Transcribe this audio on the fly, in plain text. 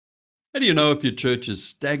How do you know if your church is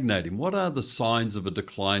stagnating? What are the signs of a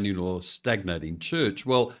declining or stagnating church?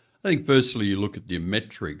 Well, I think firstly you look at your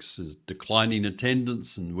metrics. Is declining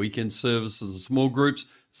attendance and weekend services and small groups,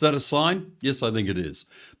 is that a sign? Yes, I think it is.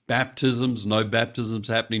 Baptisms, no baptisms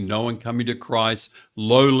happening, no one coming to Christ,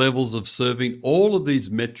 low levels of serving, all of these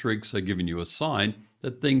metrics are giving you a sign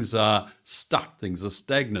that things are stuck, things are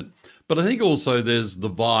stagnant. But I think also there's the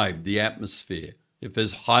vibe, the atmosphere. If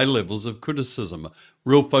there's high levels of criticism, a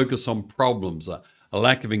real focus on problems, a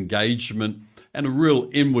lack of engagement, and a real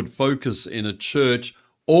inward focus in a church,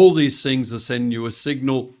 all these things are sending you a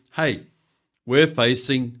signal, hey, we're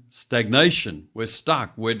facing stagnation, we're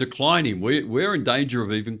stuck, we're declining, we're in danger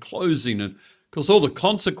of even closing. And because all the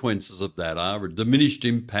consequences of that are a diminished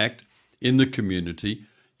impact in the community.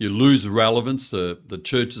 You lose relevance, the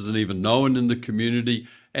church isn't even known in the community.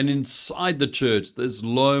 And inside the church, there's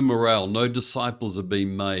low morale, no disciples are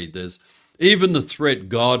being made. There's even the threat,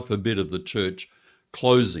 God forbid, of the church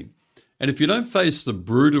closing. And if you don't face the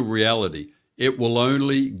brutal reality, it will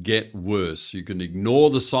only get worse. You can ignore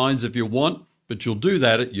the signs if you want, but you'll do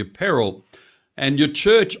that at your peril. And your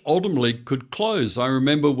church ultimately could close. I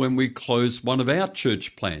remember when we closed one of our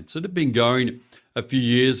church plants. It had been going a few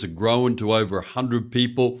years, had grown to over 100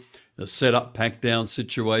 people, a set-up, pack-down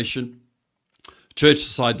situation. Church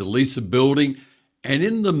decided to lease a building, and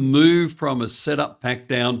in the move from a set-up,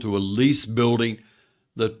 pack-down to a lease building,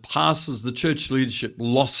 the pastors, the church leadership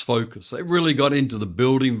lost focus. They really got into the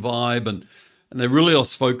building vibe and they really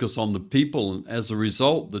lost focus on the people. And as a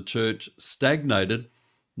result, the church stagnated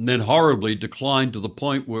and then horribly declined to the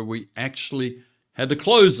point where we actually had to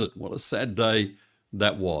close it. What a sad day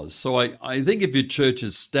that was. So I think if your church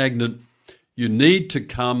is stagnant, you need to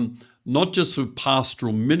come not just with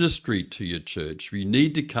pastoral ministry to your church. You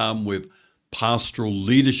need to come with pastoral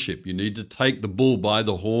leadership. You need to take the bull by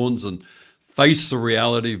the horns and face the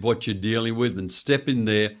reality of what you're dealing with and step in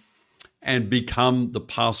there and become the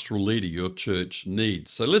pastoral leader your church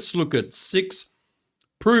needs. So let's look at 6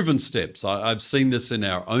 proven steps. I've seen this in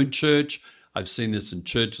our own church. I've seen this in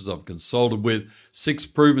churches I've consulted with. 6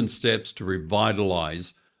 proven steps to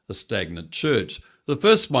revitalize a stagnant church. The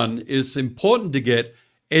first one is important to get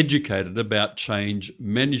educated about change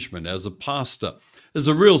management as a pastor. There's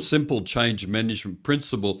a real simple change management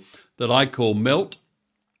principle that I call melt,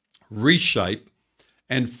 reshape,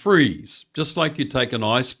 and freeze. Just like you take an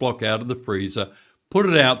ice block out of the freezer, put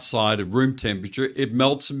it outside at room temperature, it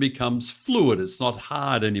melts and becomes fluid. It's not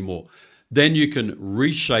hard anymore. Then you can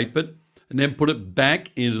reshape it and then put it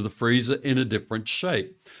back into the freezer in a different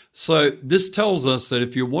shape. So this tells us that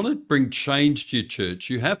if you want to bring change to your church,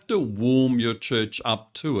 you have to warm your church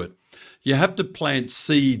up to it. You have to plant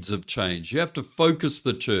seeds of change. You have to focus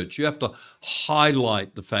the church. You have to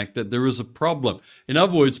highlight the fact that there is a problem. In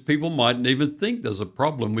other words, people mightn't even think there's a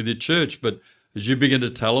problem with your church, but as you begin to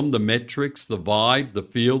tell them the metrics, the vibe, the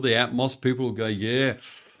feel, the atmosphere, people will go, yeah,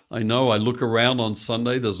 I know. I look around on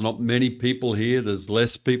Sunday, there's not many people here. There's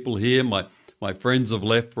less people here. My friends have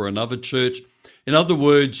left for another church. In other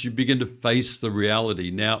words, you begin to face the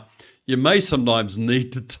reality. Now, you may sometimes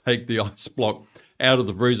need to take the ice block out of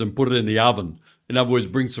the freezer and put it in the oven. In other words,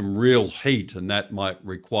 bring some real heat, and that might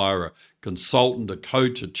require a consultant, a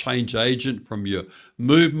coach, a change agent from your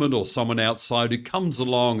movement or someone outside who comes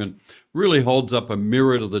along and really holds up a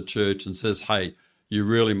mirror to the church and says, hey, you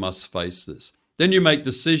really must face this. Then you make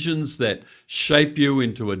decisions that shape you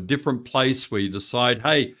into a different place where you decide,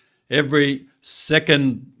 hey, every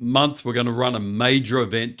second month, we're going to run a major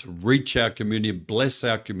event to reach our community, bless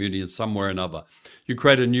our community in some way or another. You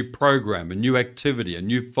create a new program, a new activity, a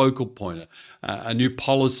new focal point, a new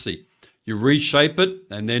policy. You reshape it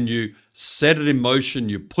and then you set it in motion,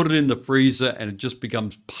 you put it in the freezer, and it just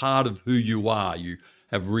becomes part of who you are. You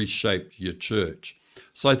have reshaped your church.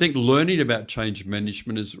 So I think learning about change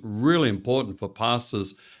management is really important for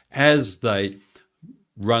pastors as they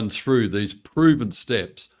run through these proven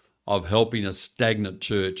steps of helping a stagnant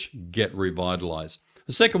church get revitalized.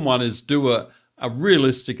 The second one is do a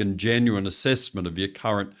realistic and genuine assessment of your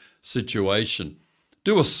current situation.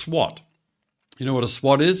 Do a SWOT. You know what a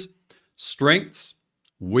SWOT is? Strengths,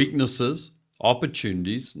 weaknesses,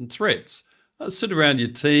 opportunities, and threats. Sit around your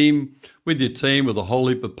team with a whole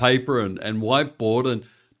heap of paper and whiteboard and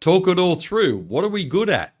talk it all through. What are we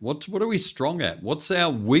good at? What are we strong at? What's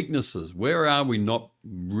our weaknesses? Where are we not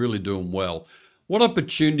really doing well? What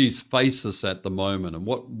opportunities face us at the moment, and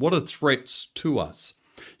what are threats to us?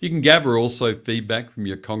 You can gather also feedback from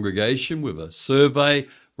your congregation with a survey,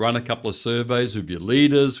 run a couple of surveys with your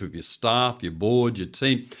leaders, with your staff, your board, your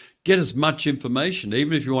team. Get as much information,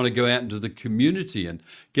 even if you want to go out into the community and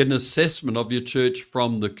get an assessment of your church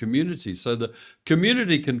from the community. So the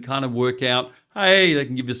community can kind of work out, hey, they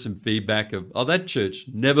can give you some feedback of, oh, that church,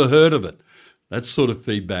 never heard of it. That sort of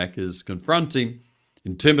feedback is confronting,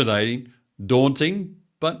 intimidating, daunting,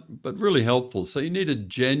 but really helpful. So you need a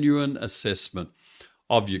genuine assessment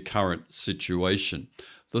of your current situation.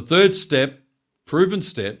 The third step, proven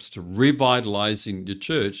steps to revitalizing your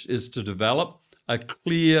church, is to develop a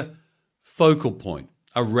clear focal point,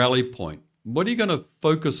 a rally point. What are you going to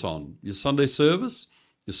focus on? Your Sunday service,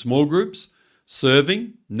 your small groups,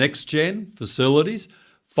 serving, next gen, facilities,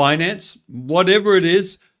 finance, whatever it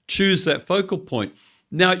is, choose that focal point.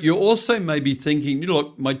 Now, you also may be thinking,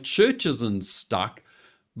 look, my church isn't stuck,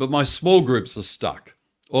 but my small groups are stuck,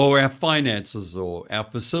 or our finances or our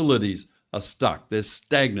facilities are stuck. They're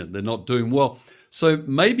stagnant. They're not doing well. So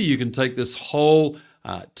maybe you can take this whole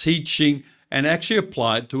teaching and actually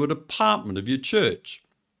apply it to a department of your church.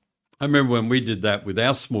 I remember when we did that with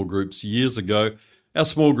our small groups years ago, our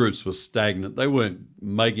small groups were stagnant. They weren't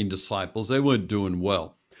making disciples. They weren't doing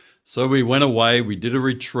well. So we went away, we did a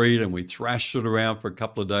retreat, and we thrashed it around for a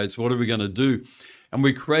couple of days. What are we going to do? And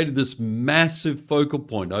we created this massive focal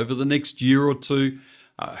point over the next year or two,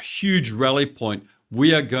 a huge rally point.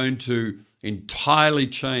 We are going to entirely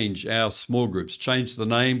change our small groups, change the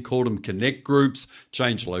name, call them connect groups,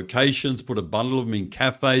 change locations, put a bundle of them in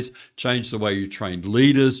cafes, change the way you train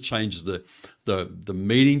leaders, change the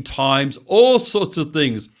meeting times, all sorts of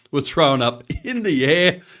things were thrown up in the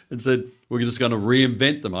air and said, we're just going to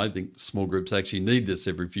reinvent them. I think small groups actually need this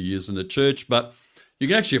every few years in a church, but you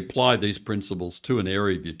can actually apply these principles to an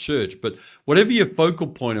area of your church. But whatever your focal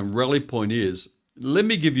point and rally point is, let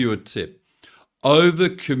me give you a tip.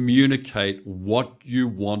 Over-communicate what you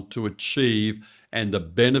want to achieve and the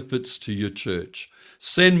benefits to your church.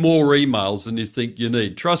 Send more emails than you think you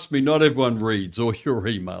need. Trust me, not everyone reads all your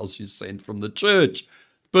emails you send from the church.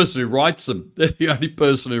 The person who writes them, they're the only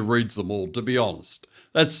person who reads them all, to be honest.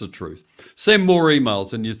 That's the truth. Send more emails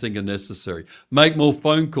than you think are necessary. Make more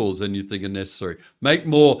phone calls than you think are necessary. Make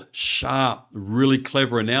more sharp, really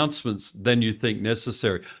clever announcements than you think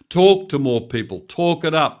necessary. Talk to more people. Talk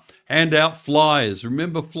it up. Hand out flyers.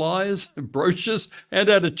 Remember flyers and brochures? Hand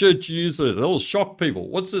out a church newsletter. It'll shock people.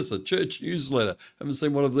 What's this, a church newsletter? Haven't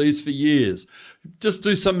seen one of these for years. Just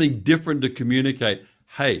do something different to communicate.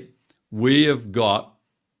 Hey, we have got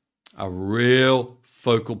a real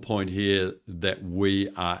focal point here that we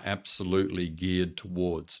are absolutely geared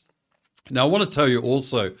towards. Now, I want to tell you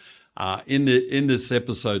also in this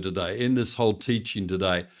episode today, in this whole teaching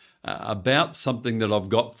today, about something that I've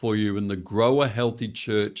got for you in the Grow a Healthy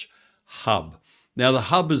Church Hub. Now, the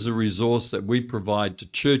Hub is a resource that we provide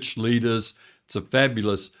to church leaders. It's a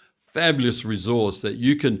fabulous resource that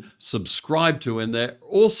you can subscribe to, and there are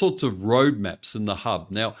all sorts of roadmaps in the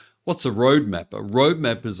Hub. Now, what's a roadmap? A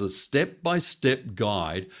roadmap is a step-by-step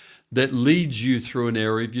guide that leads you through an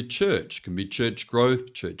area of your church. It can be church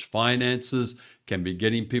growth, church finances, can be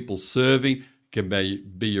getting people serving, can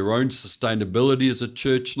be your own sustainability as a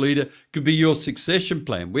church leader, could be your succession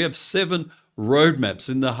plan. We have 7 roadmaps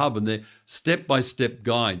in the Hub, and they're step-by-step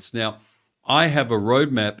guides. Now, I have a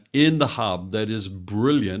roadmap in the Hub that is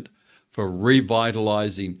brilliant for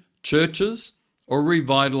revitalizing churches or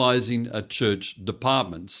revitalizing a church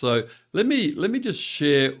department. So let me just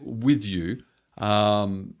share with you.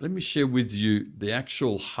 Let me share with you the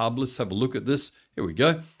actual Hub. Let's have a look at this. Here we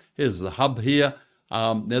go. Here's the Hub here.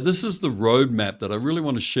 Now, this is the roadmap that I really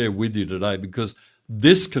want to share with you today, because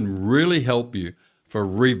this can really help you for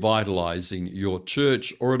revitalizing your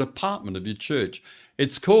church or a department of your church.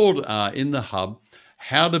 It's called, in the Hub,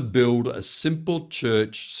 How to Build a Simple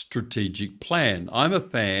Church Strategic Plan. I'm a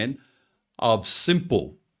fan of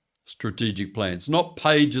simple strategic plans, not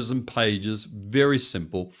pages and pages, very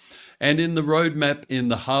simple. And in the roadmap in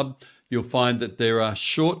the Hub, you'll find that there are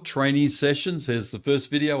short training sessions. Here's the first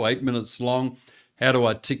video, 8 minutes long. How to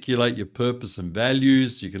articulate your purpose and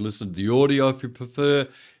values. You can listen to the audio if you prefer.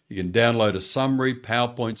 You can download a summary,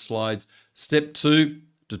 PowerPoint slides. Step 2,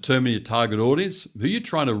 determine your target audience, who you're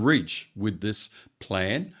trying to reach with this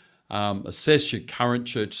plan. Assess your current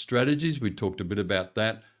church strategies. We talked a bit about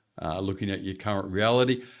that, looking at your current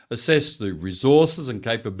reality. Assess the resources and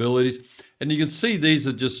capabilities. And you can see these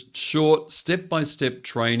are just short step-by-step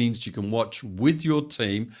trainings you can watch with your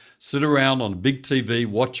team. Sit around on a big TV,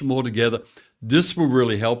 watch them all together. This will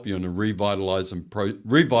really help you in a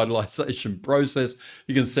revitalization process.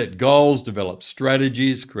 You can set goals, develop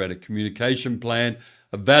strategies, create a communication plan,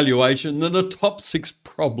 evaluation, and then the top 6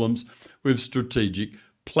 problems with strategic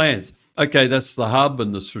plans. Okay, that's the Hub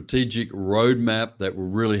and the strategic roadmap that will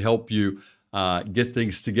really help you get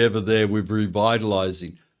things together there with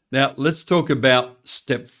revitalizing. Now, let's talk about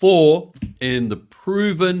step 4 in the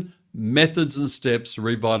proven methods and steps to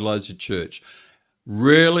revitalize your church.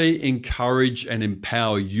 Really encourage and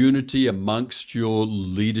empower unity amongst your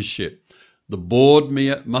leadership. The board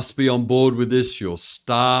must be on board with this, your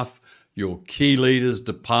staff, your key leaders,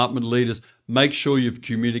 department leaders. Make sure you've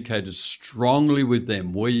communicated strongly with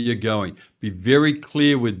them where you're going. Be very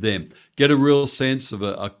clear with them. Get a real sense of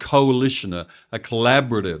a coalition, a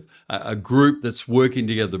collaborative, a group that's working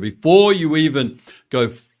together. Before you even go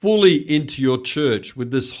fully into your church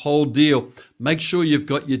with this whole deal, make sure you've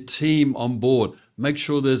got your team on board. Make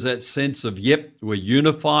sure there's that sense of, yep, we're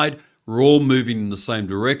unified. We're all moving in the same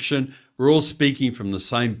direction. We're all speaking from the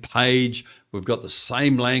same page. We've got the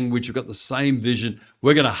same language. We've got the same vision.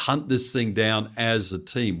 We're going to hunt this thing down as a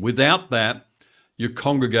team. Without that, your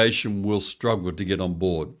congregation will struggle to get on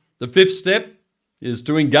board. The 5th step is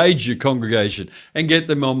to engage your congregation and get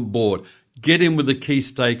them on board. Get in with the key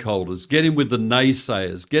stakeholders. Get in with the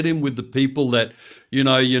naysayers. Get in with the people that you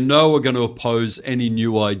know are going to oppose any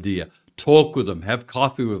new idea. Talk with them, have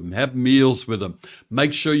coffee with them, have meals with them.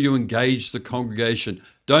 Make sure you engage the congregation.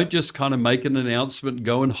 Don't just kind of make an announcement,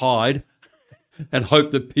 go and hide and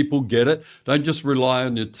hope that people get it. Don't just rely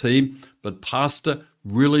on your team, but pastor,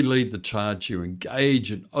 really lead the charge here.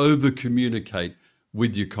 Engage and over-communicate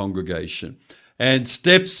with your congregation. And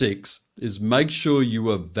step 6 is make sure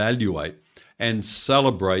you evaluate and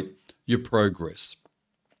celebrate your progress.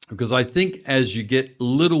 Because I think as you get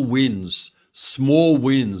little wins, small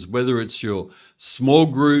wins, whether it's your small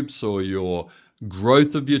groups or your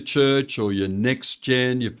growth of your church or your next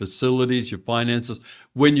gen, your facilities, your finances,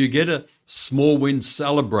 when you get a small win,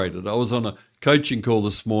 celebrate it. I was on a coaching call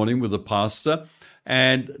this morning with a pastor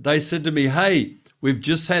and they said to me, hey, we've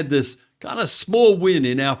just had this kind of small win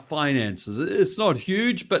in our finances. It's not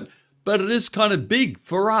huge, but it is kind of big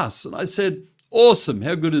for us. And I said, awesome.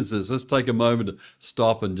 How good is this? Let's take a moment to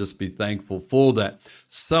stop and just be thankful for that.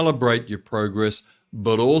 Celebrate your progress,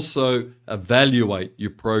 but also evaluate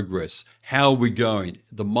your progress. How are we going?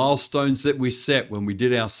 The milestones that we set when we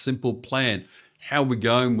did our simple plan, how are we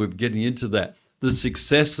going with getting into that? The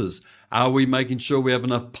successes. Are we making sure we have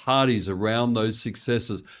enough parties around those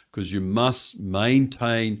successes? Because you must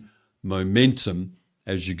maintain momentum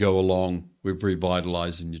as you go along with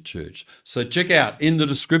revitalizing your church. So check out in the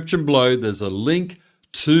description below, there's a link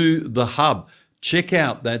to the hub. Check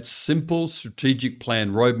out that simple strategic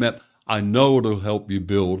plan roadmap. I know it'll help you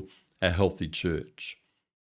build a healthy church.